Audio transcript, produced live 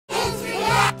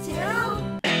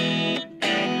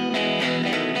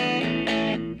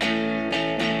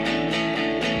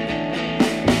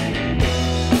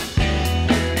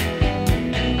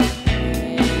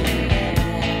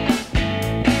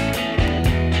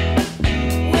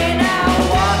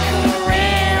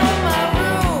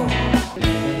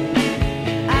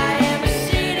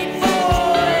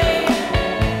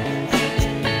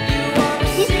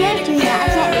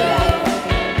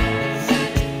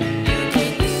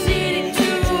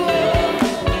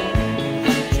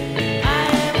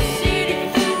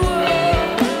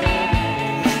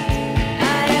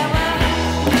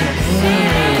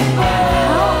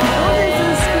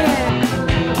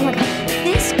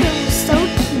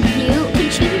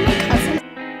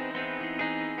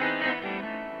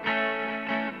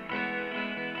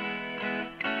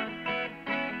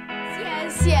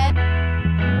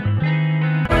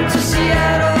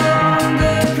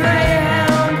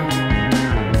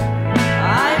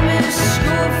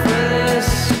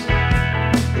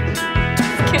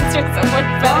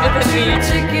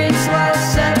Tickets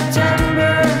last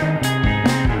September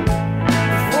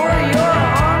for your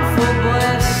harmful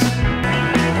bliss.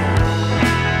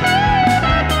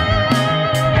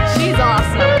 She's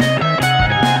awesome.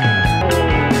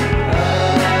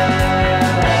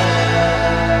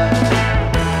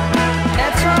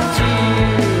 That's up to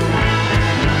you.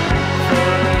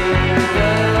 For you,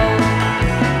 girl.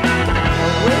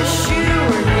 I wish you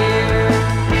were here.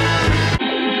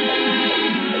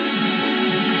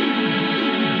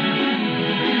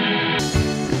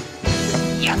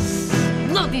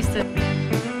 Love these two.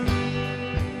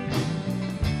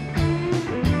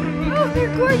 Oh,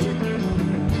 they're gorgeous.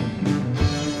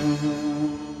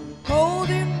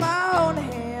 Holding my own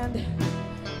hand,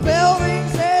 bell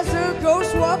rings as a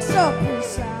ghost walks up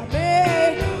beside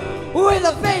me with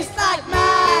a face like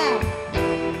mine.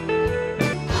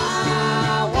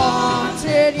 I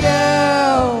wanted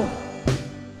you,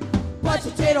 but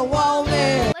you didn't want me.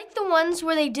 I like the ones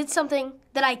where they did something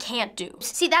that I can't do.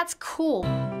 See, that's cool.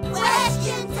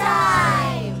 Question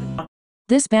time!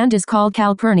 This band is called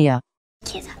Calpurnia.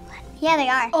 Kids are fun. Yeah, they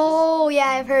are. Oh, yeah,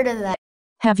 I've heard of that.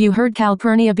 Have you heard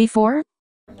Calpurnia before?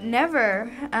 Never,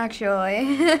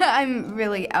 actually. I'm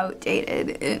really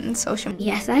outdated in social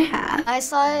media. Yes, I have. I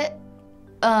saw it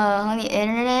on the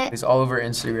internet. It's all over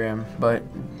Instagram, but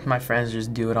my friends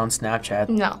just do it on Snapchat.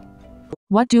 No.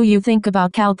 What do you think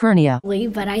about Calpurnia?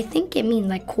 But I think it means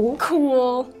like cool.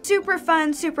 Cool. Super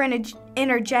fun, super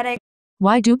energetic.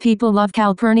 Why do people love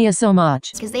Calpurnia so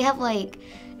much? Because they have like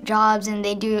jobs and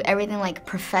they do everything like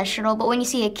professional, but when you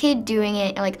see a kid doing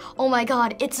it, you're like, oh my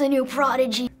god, it's a new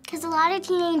prodigy. Because a lot of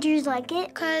teenagers like it.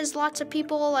 Because lots of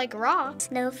people like rock.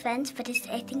 No offense, but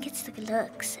I think it's the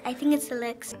looks. I think it's the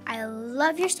looks. I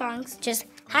love your songs. Just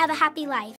have a happy life.